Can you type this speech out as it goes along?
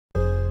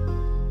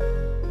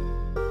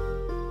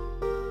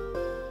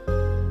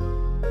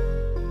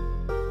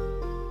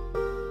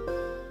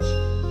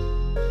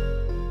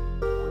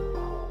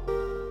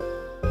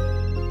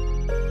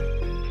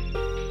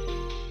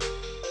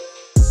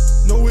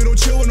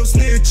no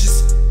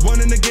snitches.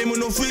 One in the game with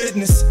no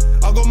fitness.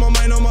 I got my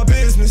mind on my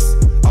business.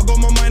 I got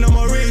my mind on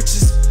my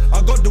riches.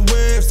 I got the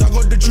waves, I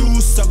got the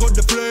juice, I got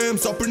the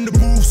flames up in the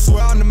booth.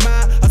 Swear on the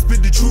mat, I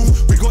spit the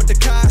truth. We got the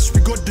cash, we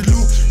got the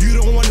loot. You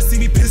don't wanna see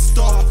me pissed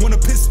off. Wanna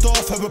pissed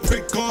off, have a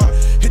prick on.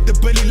 Hit the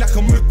belly like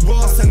I'm Rick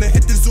Ross, and then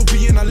hit the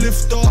Zuby and I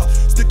lift off.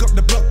 Stick up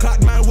the block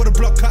clock man with a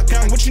block clock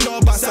gang. What you know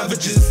about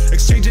savages?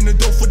 Exchanging the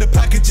dough for the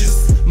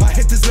packages. My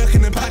hit is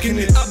lurking and packing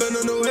it. I've been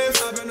on the wave,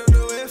 I've been on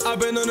the wave, I've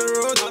been on the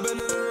road, I've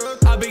been on the road.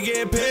 I've been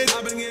getting paid,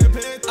 I've been getting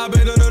paid. I've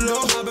been on the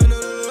low, I've been on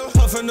the low.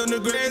 Puffing on the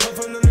grid,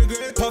 puffing on the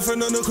grid,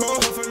 puffing on the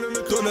crow.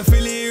 Don't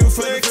affiliate you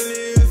flex,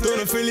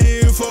 don't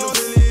affiliate you false.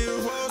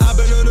 I've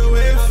been on the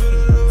wave,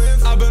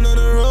 I've been on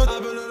the road,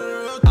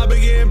 I've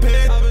been getting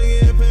paid,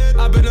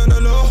 I've been on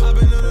the low,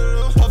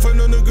 puffing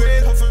on the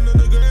grid,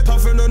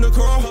 puffing on the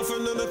crow.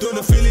 Don't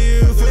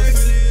affiliate you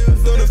flex,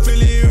 don't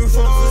affiliate you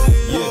false.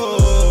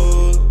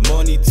 Yeah,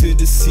 money to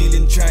the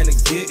ceiling, trying to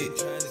get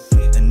it,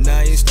 and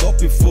I ain't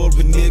stopping for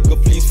a nigga,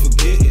 please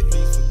forget it.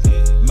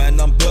 Man,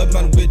 I'm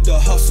Birdman with the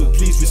hustle,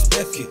 please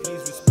respect it.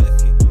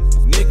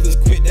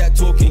 Niggas quit that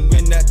talking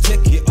when that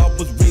tech it. I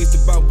was raised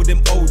around with them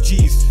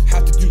OGs.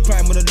 Had to do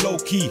crime on a low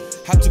key.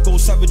 Had to go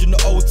savage in the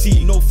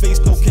OT. No face,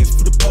 no case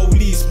for the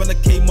police. Man, I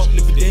came up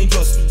living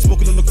dangerous.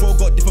 Smoking on the crow,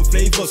 got different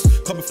flavors.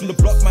 Coming from the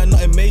block, man,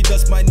 nothing made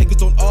us. My niggas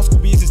don't ask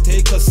what we is, just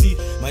take us. See,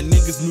 my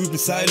niggas move in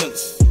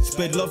silence.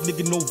 Spread love,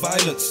 nigga, no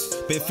violence.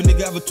 But if a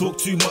nigga ever talk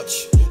too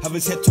much, have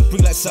his head to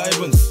bring like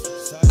sirens.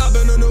 I've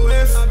been on the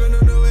wave, I've been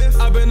on the wave,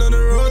 I've been on the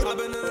road, I've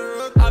been on the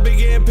road. I've been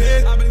getting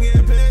paid, I've been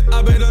getting paid.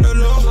 I've been on the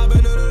low, I've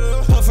been on the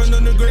low. Puffing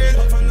on the grid,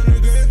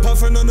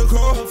 puffing on the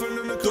crow.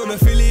 Don't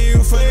affiliate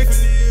you fake,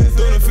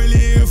 don't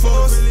affiliate you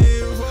false.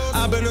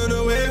 I've been on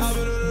the wave,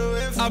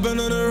 I've been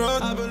on the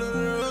road,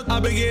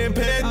 I've been getting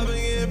paid,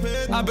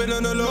 I've been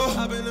on the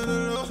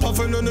low,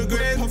 puffing on the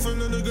grid,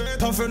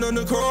 puffing on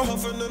the crow.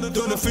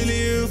 Don't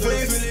affiliate you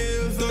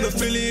fake, don't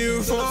affiliate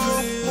you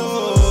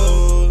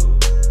false.